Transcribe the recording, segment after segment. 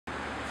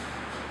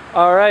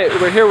All right,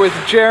 we're here with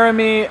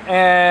Jeremy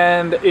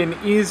and an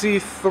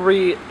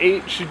EZ-3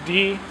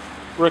 HD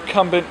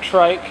recumbent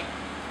trike.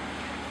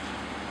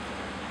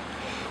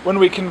 When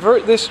we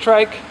convert this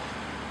trike,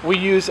 we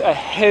use a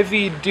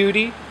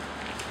heavy-duty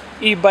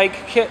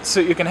e-bike kit,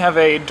 so you can have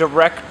a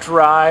direct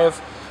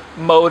drive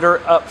motor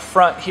up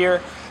front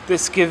here.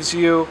 This gives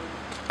you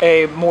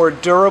a more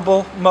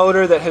durable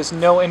motor that has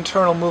no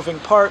internal moving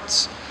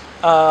parts,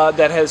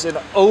 that has an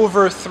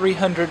over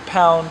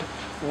 300-pound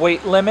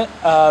weight limit.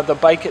 The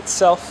bike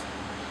itself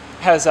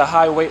has a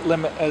high weight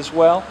limit as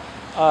well.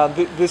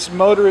 This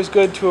motor is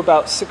good to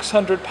about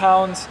 600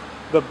 pounds.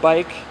 The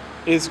bike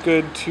is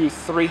good to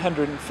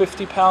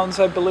 350 pounds,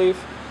 I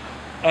believe.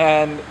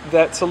 And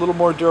that's a little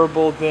more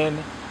durable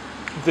than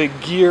the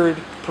geared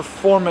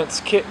performance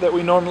kit that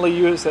we normally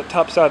use that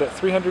tops out at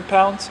 300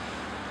 pounds.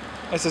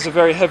 This is a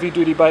very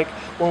heavy-duty bike.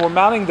 When we're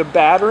mounting the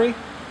battery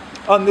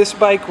on this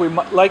bike, we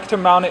like to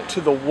mount it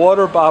to the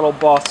water bottle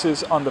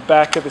bosses on the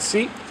back of the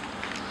seat.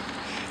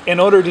 In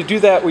order to do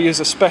that, we use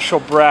a special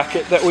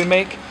bracket that we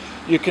make.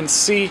 You can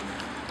see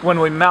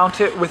when we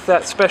mount it with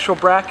that special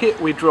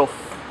bracket, we drill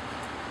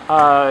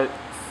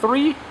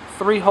three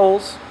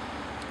holes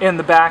in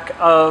the back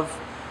of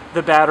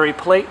the battery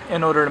plate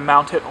in order to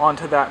mount it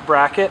onto that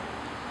bracket.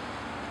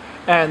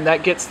 And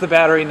that gets the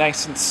battery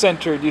nice and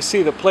centered. You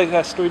see the plate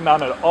has to be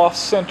mounted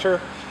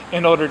off-center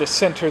in order to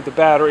center the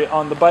battery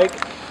on the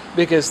bike,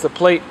 because the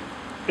plate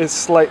is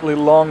slightly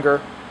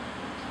longer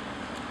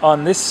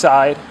on this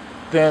side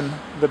than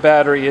the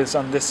battery is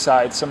on this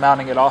side. So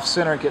mounting it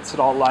off-center gets it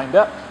all lined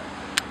up.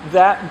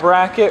 That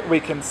bracket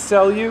we can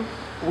sell you.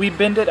 We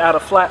bend it out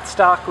of flat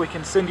stock. We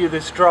can send you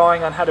this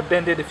drawing on how to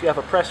bend it if you have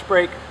a press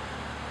brake.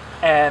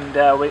 And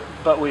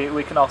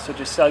we can also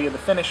just sell you the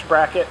finished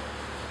bracket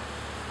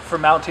for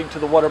mounting to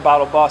the water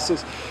bottle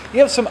bosses. You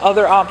have some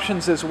other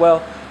options as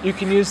well. You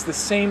can use the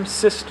same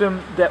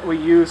system that we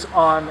use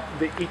on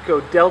the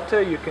Eco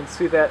Delta. You can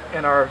see that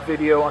in our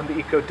video on the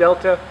Eco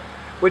Delta,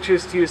 which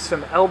is to use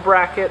some L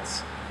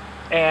brackets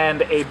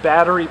and a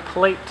battery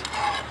plate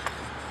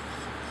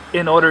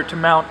in order to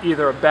mount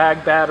either a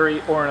bag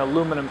battery or an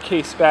aluminum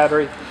case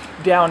battery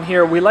down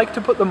here. We like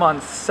to put them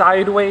on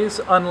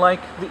sideways,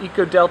 unlike the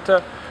Eco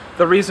Delta.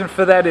 The reason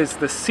for that is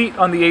the seat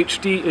on the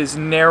HD is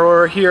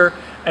narrower here,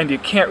 and you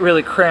can't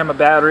really cram a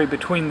battery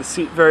between the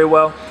seat very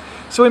well.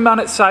 So we mount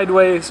it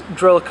sideways,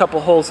 drill a couple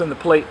holes in the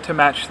plate to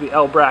match the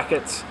L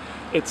brackets.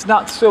 It's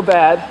not so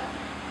bad.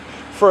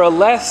 For a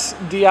less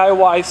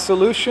DIY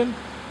solution,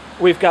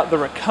 we've got the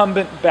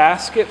recumbent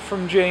basket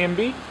from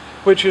J&B,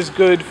 which is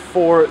good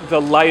for the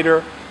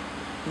lighter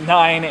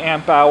 9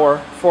 amp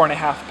hour,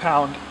 4.5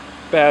 pound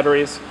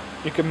batteries.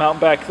 You can mount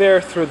back there,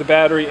 throw the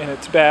battery in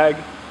its bag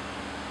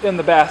in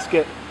the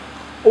basket,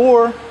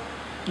 or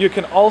you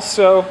can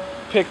also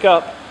pick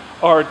up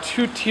our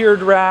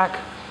 2-tiered rack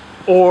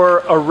or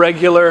a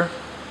regular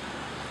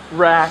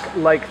rack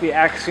like the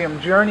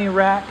Axiom Journey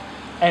rack,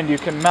 and you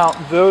can mount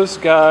those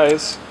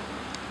guys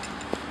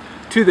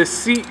to the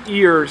seat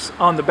ears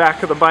on the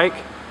back of the bike,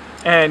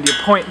 and you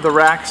point the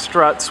rack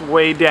struts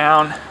way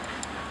down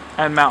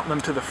and mount them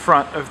to the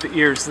front of the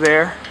ears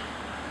there.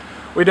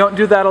 We don't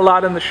do that a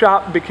lot in the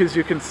shop because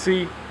you can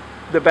see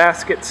the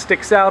basket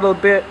sticks out a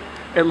bit.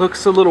 It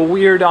looks a little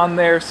weird on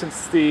there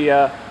since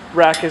the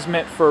rack is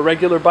meant for a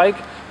regular bike,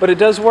 but it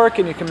does work,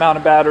 and you can mount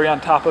a battery on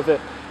top of it,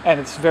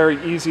 and it's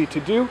very easy to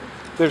do.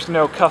 There's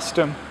no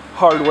custom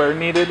hardware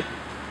needed.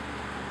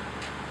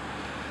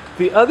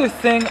 The other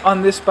thing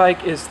on this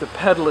bike is the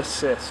pedal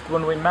assist.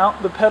 When we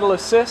mount the pedal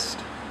assist,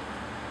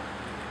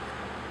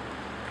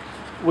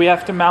 we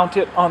have to mount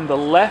it on the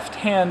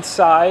left-hand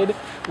side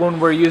when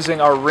we're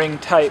using our ring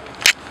type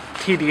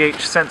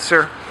TDH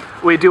sensor.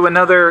 We do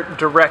another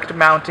direct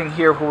mounting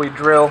here where we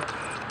drill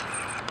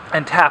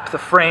and tap the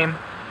frame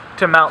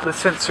to mount the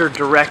sensor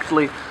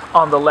directly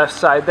on the left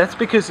side. That's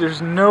because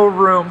there's no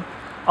room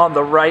on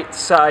the right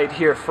side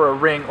here for a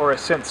ring or a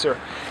sensor.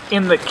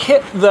 In the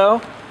kit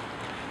though,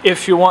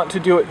 if you want to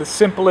do it the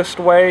simplest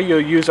way, you'll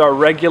use our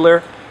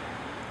regular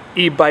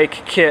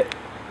E-BikeKit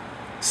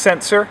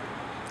sensor,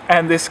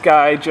 and this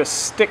guy just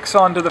sticks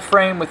onto the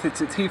frame with its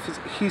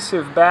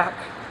adhesive back.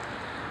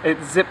 It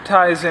zip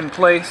ties in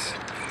place,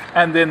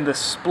 and then the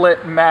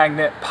split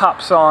magnet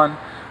pops on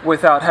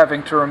without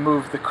having to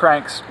remove the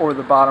cranks or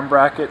the bottom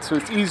bracket. So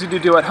it's easy to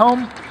do at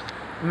home.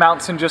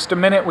 Mounts in just a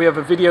minute. We have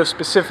a video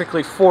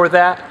specifically for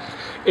that.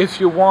 If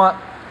you want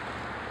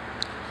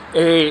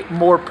a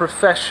more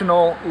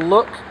professional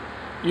look,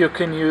 you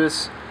can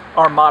use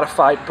our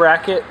modified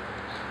bracket,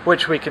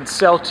 which we can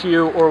sell to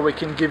you, or we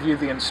can give you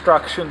the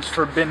instructions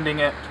for bending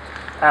it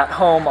at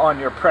home on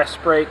your press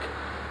brake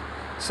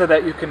so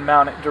that you can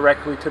mount it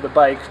directly to the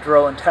bike,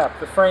 drill and tap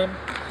the frame.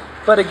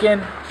 But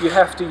again, you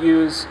have to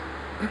use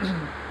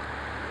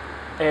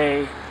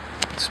a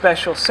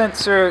special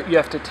sensor. You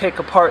have to take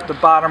apart the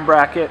bottom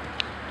bracket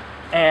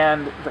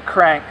and the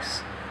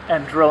cranks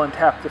and drill and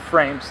tap the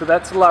frame. So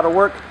that's a lot of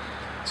work.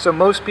 So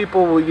most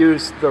people will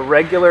use the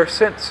regular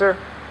sensor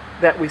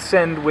that we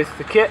send with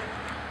the kit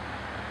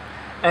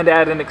and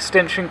add an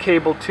extension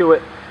cable to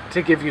it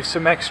to give you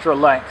some extra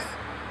length.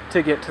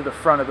 to get to the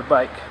front of the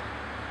bike.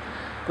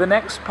 The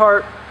next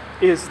part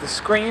is the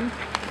screen.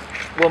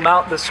 We'll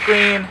mount the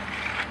screen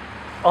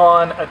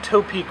on a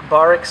Topeak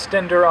bar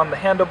extender on the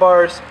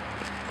handlebars,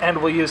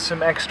 and we'll use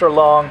some extra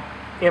long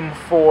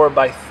M4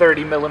 by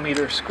 30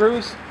 millimeter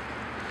screws.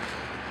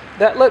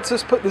 That lets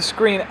us put the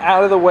screen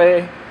out of the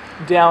way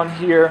down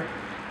here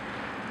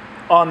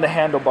on the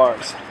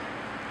handlebars.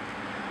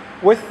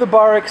 With the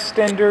bar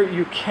extender,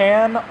 you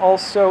can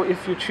also,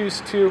 if you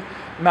choose to,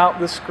 mount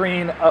the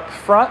screen up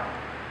front.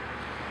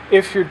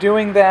 If you're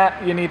doing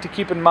that, you need to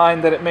keep in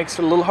mind that it makes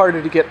it a little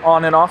harder to get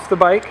on and off the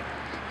bike.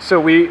 So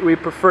we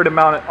prefer to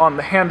mount it on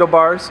the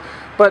handlebars.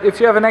 But if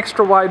you have an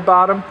extra wide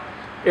bottom,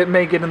 it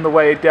may get in the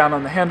way down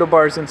on the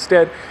handlebars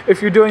instead.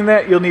 If you're doing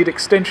that, you'll need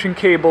extension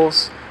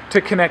cables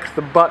to connect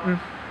the button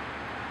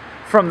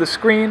from the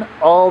screen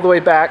all the way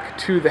back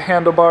to the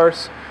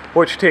handlebars,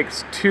 which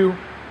takes 2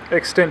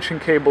 extension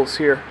cables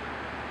here.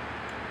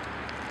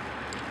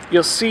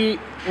 You'll see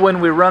when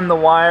we run the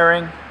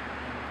wiring,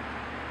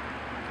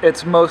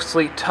 it's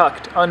mostly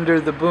tucked under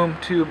the boom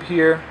tube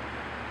here.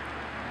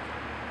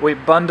 We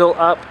bundle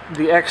up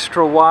the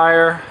extra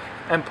wire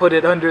and put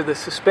it under the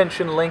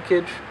suspension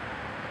linkage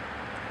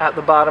at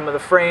the bottom of the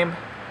frame,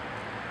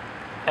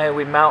 and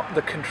we mount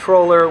the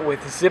controller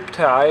with zip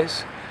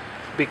ties.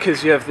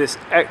 Because you have this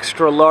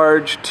extra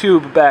large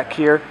tube back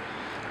here,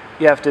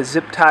 you have to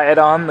zip tie it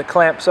on. The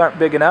clamps aren't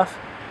big enough.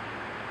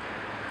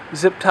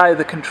 Zip tie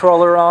the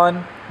controller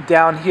on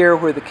down here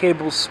where the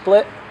cables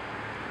split,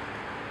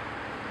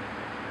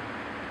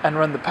 and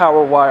run the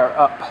power wire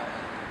up.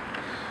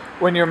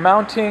 When you're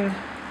mounting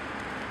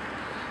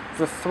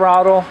the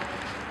throttle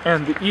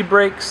and the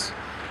e-brakes,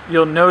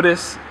 you'll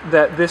notice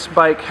that this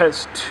bike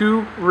has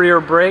 2 rear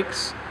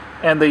brakes,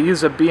 and they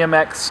use a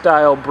BMX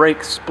style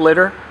brake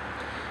splitter.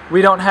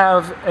 We don't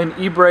have an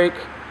e-brake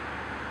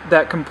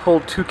that can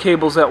pull 2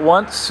 cables at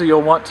once, so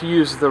you'll want to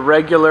use the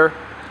regular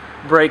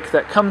brake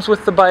that comes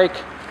with the bike,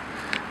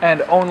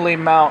 and only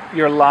mount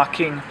your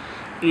locking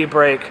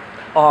e-brake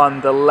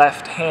on the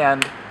left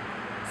hand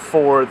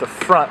for the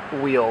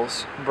front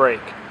wheels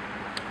brake.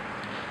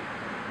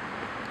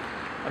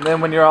 And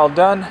then when you're all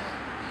done,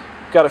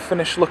 you've got a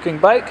finished looking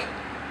bike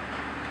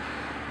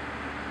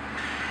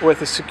with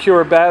a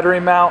secure battery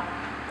mount,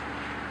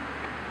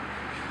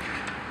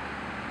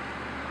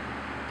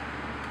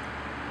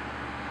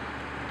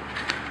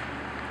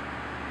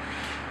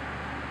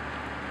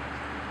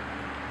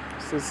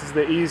 This is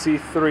the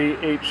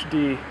EZ-3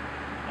 HD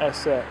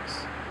SX.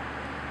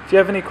 If you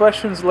have any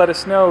questions, let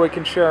us know. We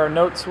can share our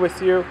notes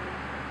with you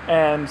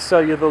and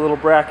sell you the little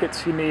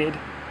brackets you need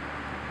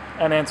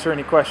and answer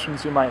any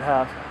questions you might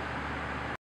have.